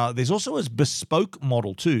 Now, there's also a bespoke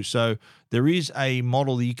model too. So there is a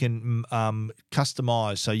model that you can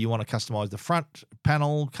customize. So you want to customize the front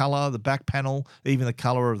panel color, the back panel, even the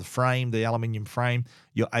color of the frame, the aluminium frame.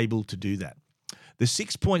 You're able to do that. The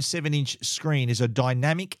 6.7-inch screen is a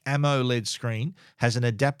dynamic AMOLED screen, has an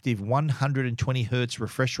adaptive 120 hertz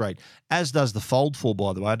refresh rate, as does the Fold 4,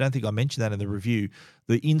 by the way. I don't think I mentioned that in the review.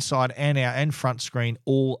 The inside and front screen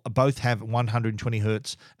both have 120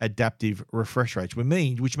 hertz adaptive refresh rates,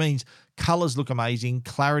 which means colors look amazing,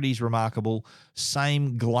 clarity is remarkable,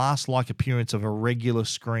 same glass-like appearance of a regular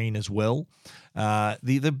screen as well.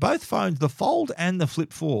 Both phones, the Fold and the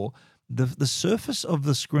Flip 4, the surface of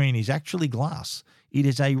the screen is actually glass. It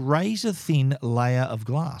is a razor-thin layer of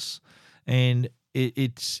glass, and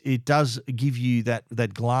it does give you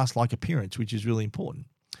that glass-like appearance, which is really important.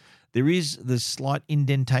 There is the slight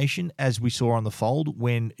indentation, as we saw on the Fold,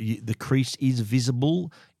 when the crease is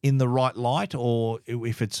visible in the right light, or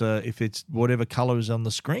if it's whatever color is on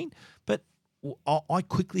the screen. But I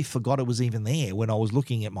quickly forgot it was even there when I was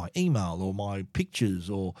looking at my email or my pictures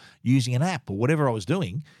or using an app or whatever I was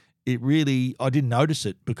doing. I didn't notice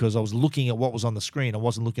it because I was looking at what was on the screen. I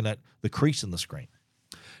wasn't looking at the crease in the screen.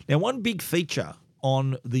 Now, one big feature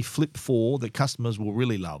on the Flip 4 that customers will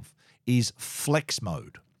really love is Flex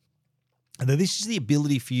Mode. And now this is the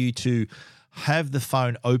ability for you to have the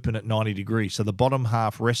phone open at 90 degrees. So the bottom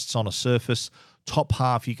half rests on a surface. Top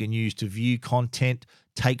half you can use to view content,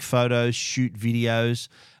 take photos, shoot videos.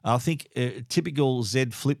 I think a typical Z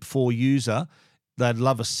Flip 4 user, they'd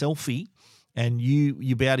love a selfie, and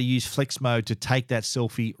you'll be able to use Flex Mode to take that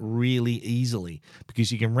selfie really easily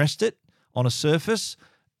because you can rest it on a surface,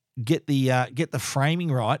 get the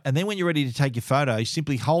framing right, and then when you're ready to take your photo, you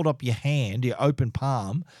simply hold up your hand, your open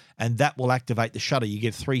palm, and that will activate the shutter. You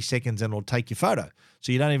get 3 seconds and it'll take your photo.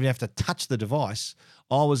 So you don't even have to touch the device.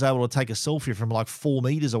 I was able to take a selfie from like 4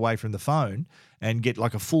 meters away from the phone and get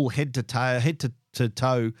like a full head to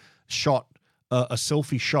toe shot, a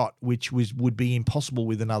selfie shot, which would be impossible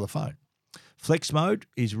with another phone. Flex Mode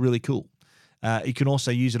is really cool. You can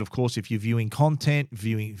also use it, of course, if you're viewing content,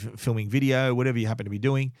 filming video, whatever you happen to be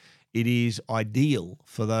doing. It is ideal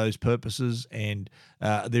for those purposes. And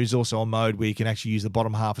there's also a mode where you can actually use the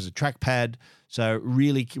bottom half as a trackpad. So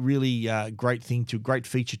really, really great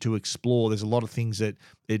feature to explore. There's a lot of things that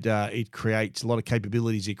it creates, a lot of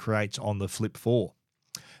capabilities it creates on the Flip 4.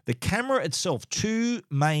 The camera itself, 2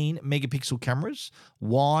 main megapixel cameras,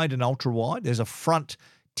 wide and ultra wide. There's a front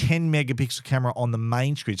 10 megapixel camera on the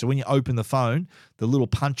main screen. So when you open the phone, the little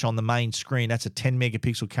punch on the main screen, that's a 10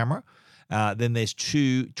 megapixel camera. Then there's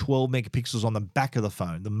 2 12 megapixels on the back of the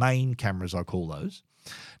phone, the main cameras, I call those.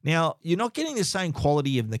 Now, you're not getting the same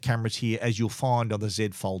quality of the cameras here as you'll find on the Z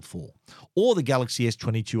Fold 4 or the Galaxy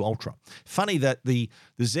S22 Ultra. Funny that the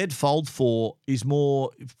Z Fold 4 is more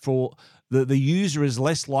for the user is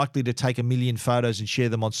less likely to take 1 million photos and share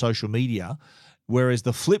them on social media, whereas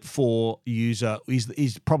the Flip 4 user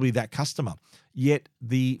is probably that customer. Yet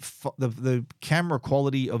the camera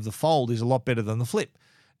quality of the Fold is a lot better than the Flip.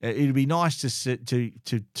 It'd be nice to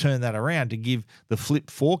turn that around to give the Flip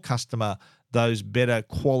 4 customer those better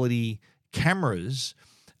quality cameras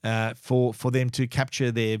for them to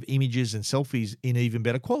capture their images and selfies in even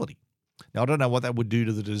better quality. Now, I don't know what that would do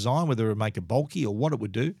to the design, whether it would make it bulky or what it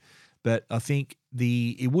would do, but I think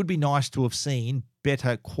it would be nice to have seen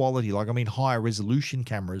better quality, higher resolution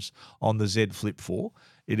cameras on the Z Flip 4.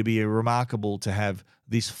 It'd be remarkable to have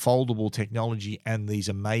this foldable technology and these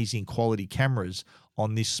amazing quality cameras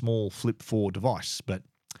on this small Flip 4 device. But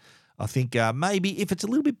I think maybe if it's a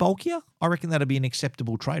little bit bulkier, I reckon that'd be an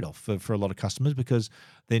acceptable trade-off for a lot of customers because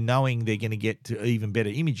they're knowing they're going to get to even better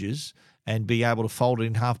images and be able to fold it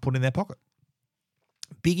in half, put it in their pocket.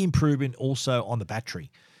 Big improvement also on the battery.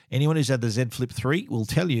 Anyone who's had the Z Flip 3 will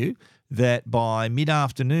tell you that by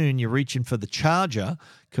mid-afternoon, you're reaching for the charger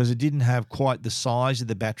because it didn't have quite the size of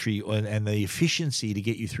the battery and the efficiency to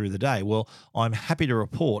get you through the day. Well, I'm happy to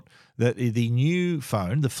report that the new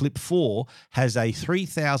phone, the Flip 4, has a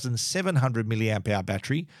 3,700 milliamp hour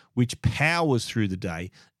battery, which powers through the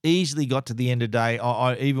day. Easily got to the end of the day.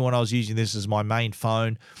 Even when I was using this as my main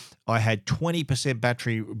phone, I had 20%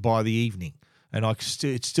 battery by the evening. And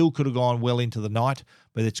it still could have gone well into the night,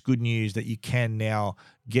 but it's good news that you can now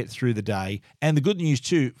get through the day. And the good news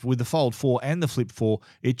too, with the Fold 4 and the Flip 4,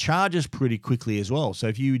 it charges pretty quickly as well. So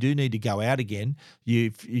if you do need to go out again,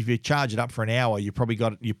 if you charge it up for an hour, you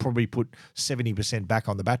probably put 70% back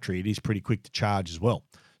on the battery. It is pretty quick to charge as well.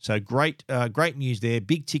 So great news there.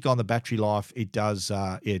 Big tick on the battery life. It does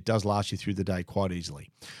last you through the day quite easily.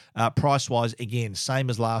 Price-wise, again, same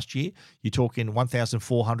as last year. You're talking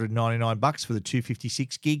 $1,499 for the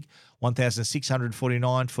 256 gig,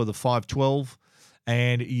 $1,649 for the 512,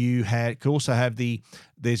 and you could also have the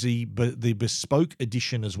bespoke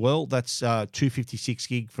edition as well. That's 256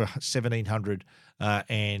 gig for $1,700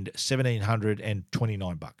 and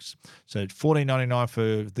 $1,729. So $1,499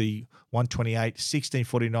 for the 128,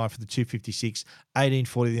 $1,649 for the 256,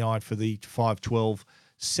 $1,849 for the 512,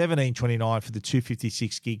 $1,729 for the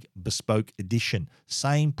 256 gig bespoke edition.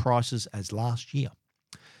 Same prices as last year.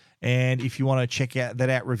 And if you want to check that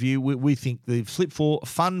out review, we think the Flip 4,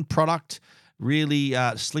 fun product, really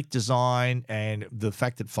slick design, and the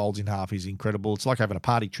fact that it folds in half is incredible. It's like having a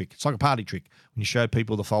party trick. It's like a party trick. When you show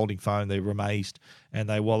people the folding phone, they're amazed, and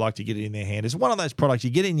they like to get it in their hand. It's one of those products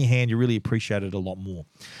you get in your hand, you really appreciate it a lot more.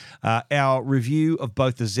 Our review of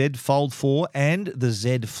both the Z Fold 4 and the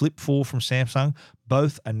Z Flip 4 from Samsung,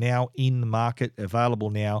 both are now in the market,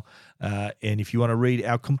 available now. And if you want to read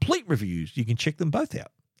our complete reviews, you can check them both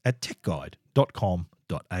out at techguide.com.au.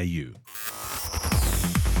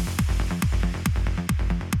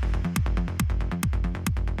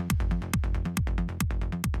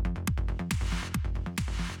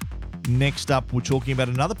 Next up, we're talking about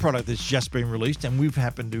another product that's just been released, and we've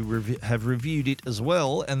happened to have reviewed it as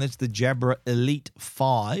well, and that's the Jabra Elite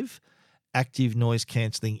 5. active noise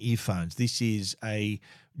cancelling earphones. This is a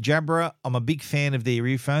Jabra. I'm a big fan of their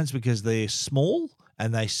earphones because they're small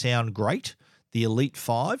and they sound great. The Elite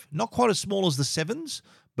 5, not quite as small as the 7s,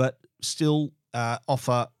 but still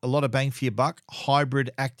offer a lot of bang for your buck.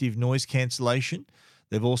 Hybrid active noise cancellation.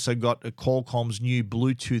 They've also got a Qualcomm's new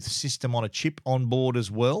Bluetooth system on a chip on board as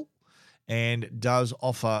well, and does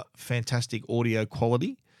offer fantastic audio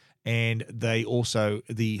quality. And they also,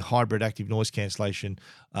 the hybrid active noise cancellation,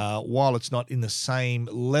 while it's not in the same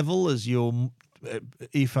level as your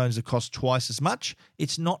earphones that cost twice as much,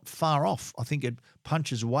 it's not far off. I think it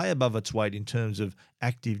punches way above its weight in terms of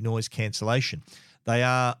active noise cancellation. It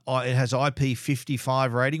has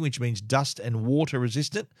IP55 rating, which means dust and water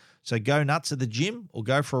resistant. So go nuts at the gym or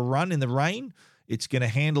go for a run in the rain. It's going to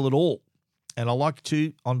handle it all. And I like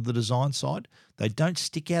to, on the design side, they don't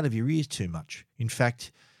stick out of your ears too much. In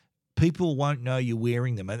fact, people won't know you're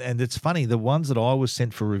wearing them. And it's funny, the ones that I was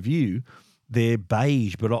sent for review, they're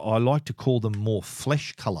beige, but I like to call them more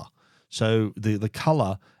flesh color. So the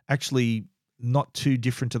color actually not too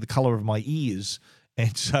different to the color of my ears.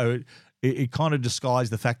 And so it kind of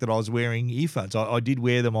disguised the fact that I was wearing earphones. I did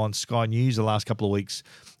wear them on Sky News the last couple of weeks,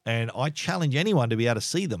 and I challenge anyone to be able to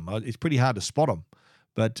see them. It's pretty hard to spot them.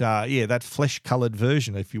 But that flesh-colored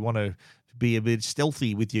version, if you want to be a bit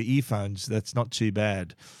stealthy with your earphones, that's not too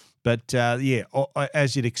bad. But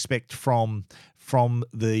as you'd expect from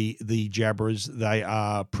the Jabras, they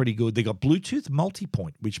are pretty good. They got Bluetooth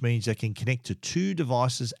multi-point, which means they can connect to two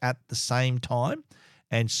devices at the same time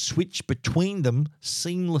and switch between them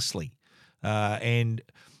seamlessly. And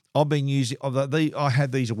I've been using. I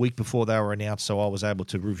had these a week before they were announced, so I was able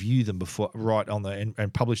to review them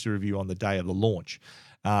and publish the review on the day of the launch.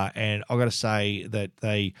 And I got to say that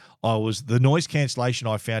the noise cancellation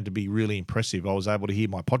I found to be really impressive. I was able to hear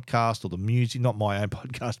my podcast or the music, not my own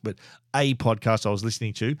podcast, but a podcast I was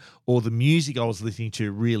listening to, or the music I was listening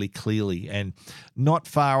to really clearly, and not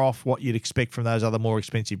far off what you'd expect from those other more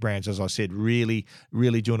expensive brands. As I said, really,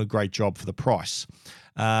 really doing a great job for the price.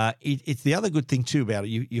 It's the other good thing too about it.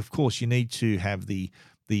 You of course, you need to have the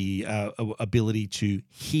ability to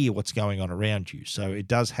hear what's going on around you. So it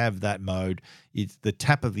does have that mode. It's the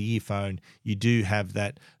tap of the earphone. You do have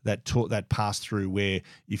that pass through where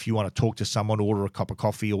if you want to talk to someone, order a cup of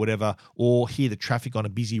coffee or whatever, or hear the traffic on a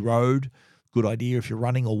busy road. Good idea if you're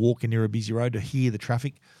running or walking near a busy road to hear the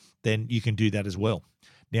traffic, then you can do that as well.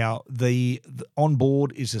 Now the on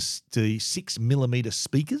board is the 6mm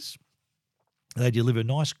speakers. They deliver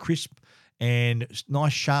nice, crisp, and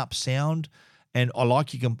nice, sharp sound. And I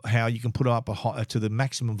like how you can put them up to the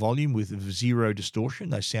maximum volume with zero distortion.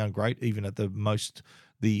 They sound great, even at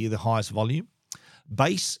the highest volume.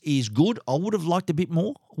 Bass is good. I would have liked a bit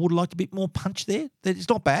more. I would have liked a bit more punch there. It's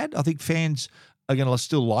not bad. I think fans are going to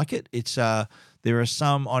still like it. It's I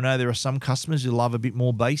know there are some customers who love a bit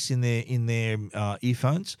more bass in their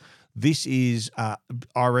earphones. This is, I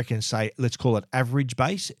reckon, let's call it average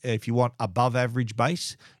bass. If you want above average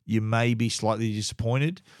bass, you may be slightly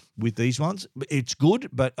disappointed with these ones. It's good,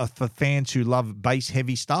 but for fans who love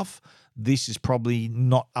bass-heavy stuff, this is probably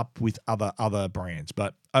not up with other brands.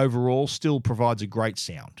 But overall, still provides a great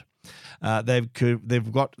sound.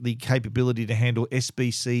 They've got the capability to handle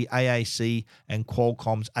SBC, AAC, and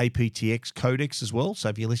Qualcomm's aptX codecs as well. So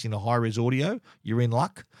if you're listening to high-res audio, you're in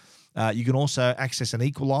luck. You can also access an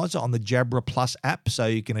equalizer on the Jabra Plus app, so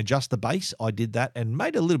you can adjust the bass. I did that and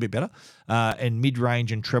made it a little bit better, and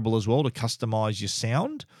mid-range and treble as well to customize your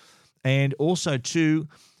sound. And also, too,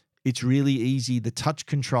 it's really easy. The touch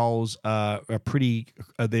controls are pretty.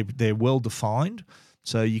 They're well defined,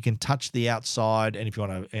 so you can touch the outside, and if you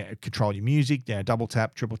want to control your music, double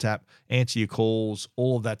tap, triple tap, answer your calls,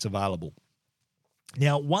 all of that's available.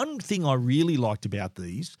 Now, one thing I really liked about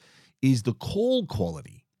these is the call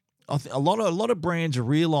quality. A lot of brands are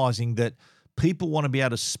realizing that people want to be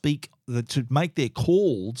able to make their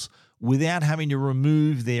calls without having to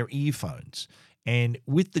remove their earphones. And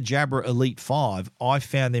with the Jabra Elite 5, I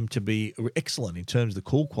found them to be excellent in terms of the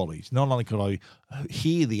call qualities. Not only could I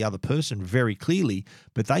hear the other person very clearly,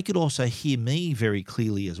 but they could also hear me very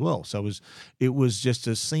clearly as well. So it was just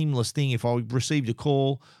a seamless thing. If I received a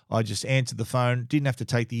call, I just answered the phone, didn't have to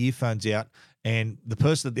take the earphones out, and the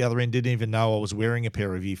person at the other end didn't even know I was wearing a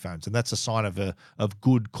pair of earphones, and that's a sign of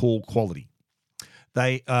good call quality.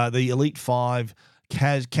 The Elite 5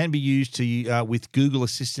 can be used with Google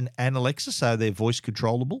Assistant and Alexa, so they're voice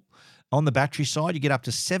controllable. On the battery side, you get up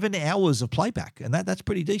to 7 hours of playback, and that's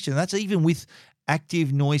pretty decent. That's even with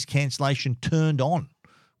active noise cancellation turned on,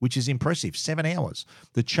 which is impressive, 7 hours.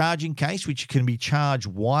 The charging case, which can be charged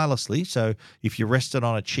wirelessly, so if you rest it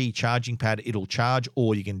on a Qi charging pad, it'll charge,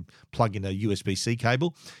 or you can plug in a USB-C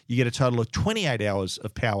cable. You get a total of 28 hours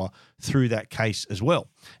of power through that case as well.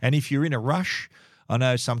 And if you're in a rush, I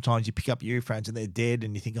know sometimes you pick up your earphones and they're dead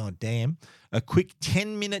and you think, oh, damn. A quick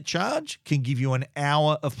 10-minute charge can give you an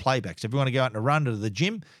hour of playback. So if you want to go out and run to the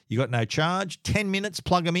gym, you got no charge, 10 minutes,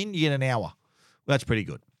 plug them in, you get an hour. Well, that's pretty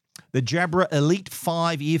good. The Jabra Elite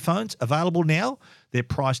 5 earphones available now. They're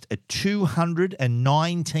priced at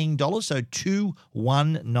 $219, so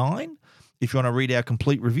 $219. If you want to read our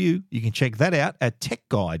complete review, you can check that out at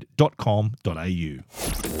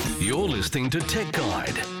techguide.com.au. You're listening to Tech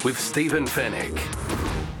Guide with Stephen Fennick.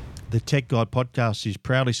 The Tech Guide podcast is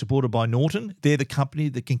proudly supported by Norton. They're the company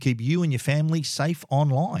that can keep you and your family safe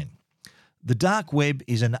online. The dark web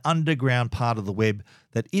is an underground part of the web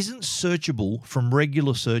that isn't searchable from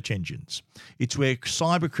regular search engines. It's where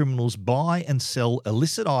cyber criminals buy and sell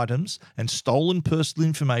illicit items and stolen personal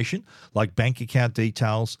information like bank account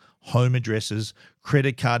details, home addresses,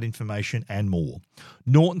 credit card information, and more.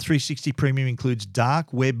 Norton 360 Premium includes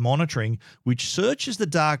dark web monitoring, which searches the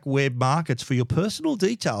dark web markets for your personal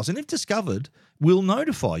details, and if discovered, will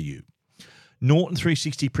notify you. Norton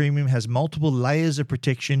 360 Premium has multiple layers of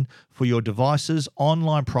protection for your devices,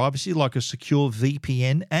 online privacy like a secure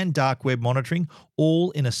VPN and dark web monitoring,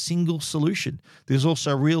 all in a single solution. There's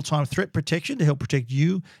also real-time threat protection to help protect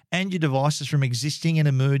you and your devices from existing and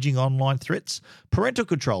emerging online threats, parental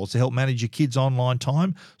controls to help manage your kids' online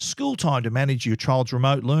time, school time to manage your child's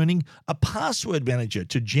remote learning, a password manager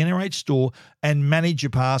to generate, store, and manage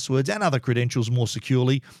your passwords and other credentials more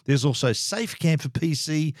securely. There's also SafeCam for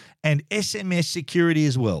PC and SMS security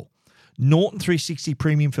as well. Norton 360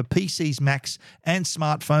 Premium for PCs, Macs, and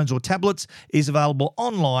smartphones or tablets is available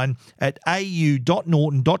online at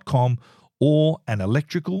au.norton.com or an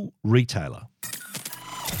electrical retailer.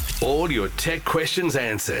 All your tech questions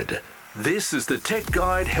answered. This is the Tech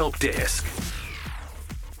Guide Help Desk.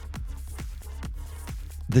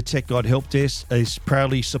 The Tech Guide Help Desk is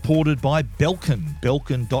proudly supported by Belkin,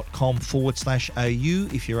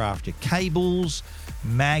 belkin.com/au if you're after cables,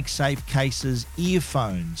 MagSafe cases,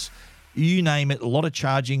 earphones, you name it, a lot of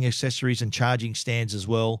charging accessories and charging stands as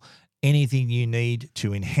well. Anything you need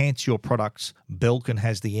to enhance your products, Belkin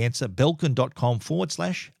has the answer,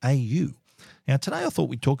 belkin.com/au. Now, today I thought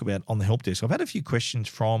we'd talk about on the help desk. I've had a few questions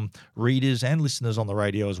from readers and listeners on the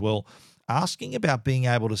radio as well, asking about being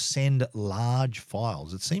able to send large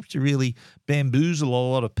files. It seems to really bamboozle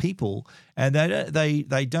a lot of people, and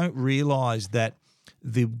they don't realize that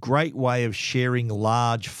the great way of sharing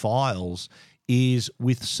large files is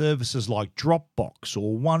with services like Dropbox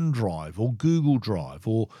or OneDrive or Google Drive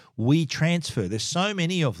or WeTransfer. There's so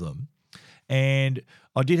many of them. And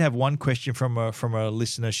I did have one question from a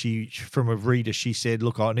listener, from a reader. She said,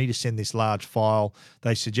 look, I need to send this large file.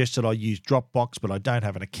 They suggested I use Dropbox, but I don't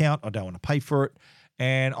have an account. I don't want to pay for it.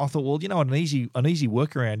 And I thought, well, you know what, an easy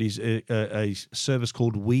workaround is a service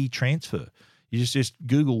called WeTransfer. You just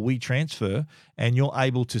Google WeTransfer, and you're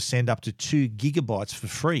able to send up to 2 gigabytes for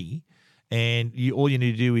free. And all you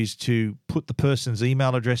need to do is to put the person's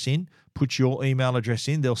email address in, put your email address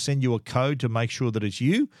in. They'll send you a code to make sure that it's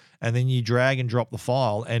you, and then you drag and drop the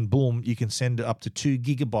file, and boom, you can send up to 2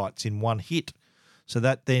 gigabytes in one hit. So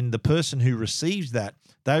that then the person who receives that,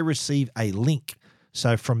 they receive a link.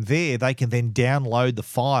 So from there, they can then download the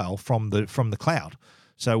file from the cloud.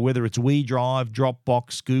 So whether it's WeDrive,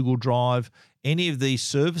 Dropbox, Google Drive, any of these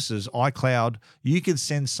services, iCloud, you can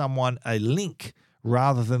send someone a link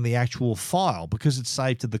rather than the actual file because it's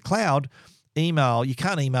saved to the cloud. Email, you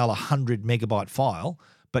can't email a 100 megabyte file,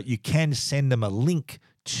 but you can send them a link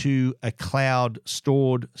to a cloud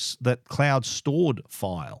stored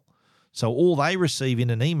file. So all they receive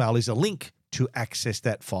in an email is a link to access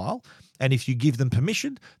that file. And if you give them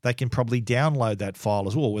permission, they can probably download that file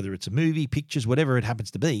as well, whether it's a movie, pictures, whatever it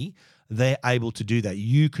happens to be, they're able to do that.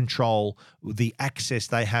 You control the access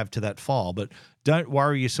they have to that file. But don't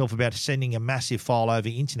worry yourself about sending a massive file over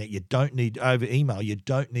internet. You don't need over email. You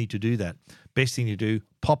don't need to do that. Best thing to do,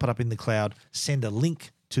 pop it up in the cloud, send a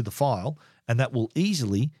link to the file, and that will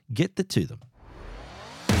easily get that to them.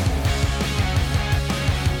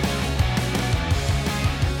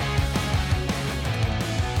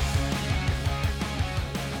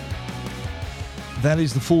 That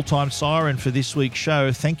is the full-time siren for this week's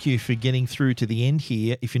show. Thank you for getting through to the end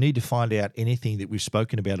here. If you need to find out anything that we've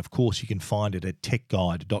spoken about, of course, you can find it at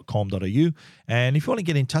techguide.com.au. And if you want to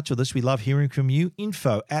get in touch with us, we love hearing from you.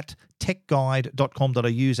 info@techguide.com.au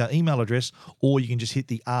is our email address, or you can just hit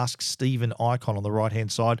the Ask Stephen icon on the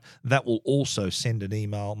right-hand side. That will also send an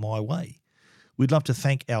email my way. We'd love to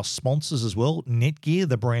thank our sponsors as well, Netgear,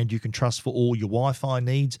 the brand you can trust for all your Wi-Fi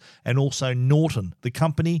needs, and also Norton, the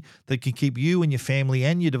company that can keep you and your family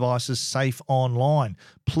and your devices safe online.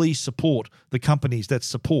 Please support the companies that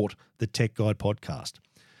support the Tech Guide podcast.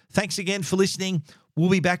 Thanks again for listening. We'll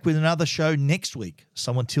be back with another show next week.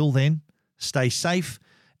 So until then, stay safe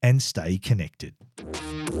and stay connected.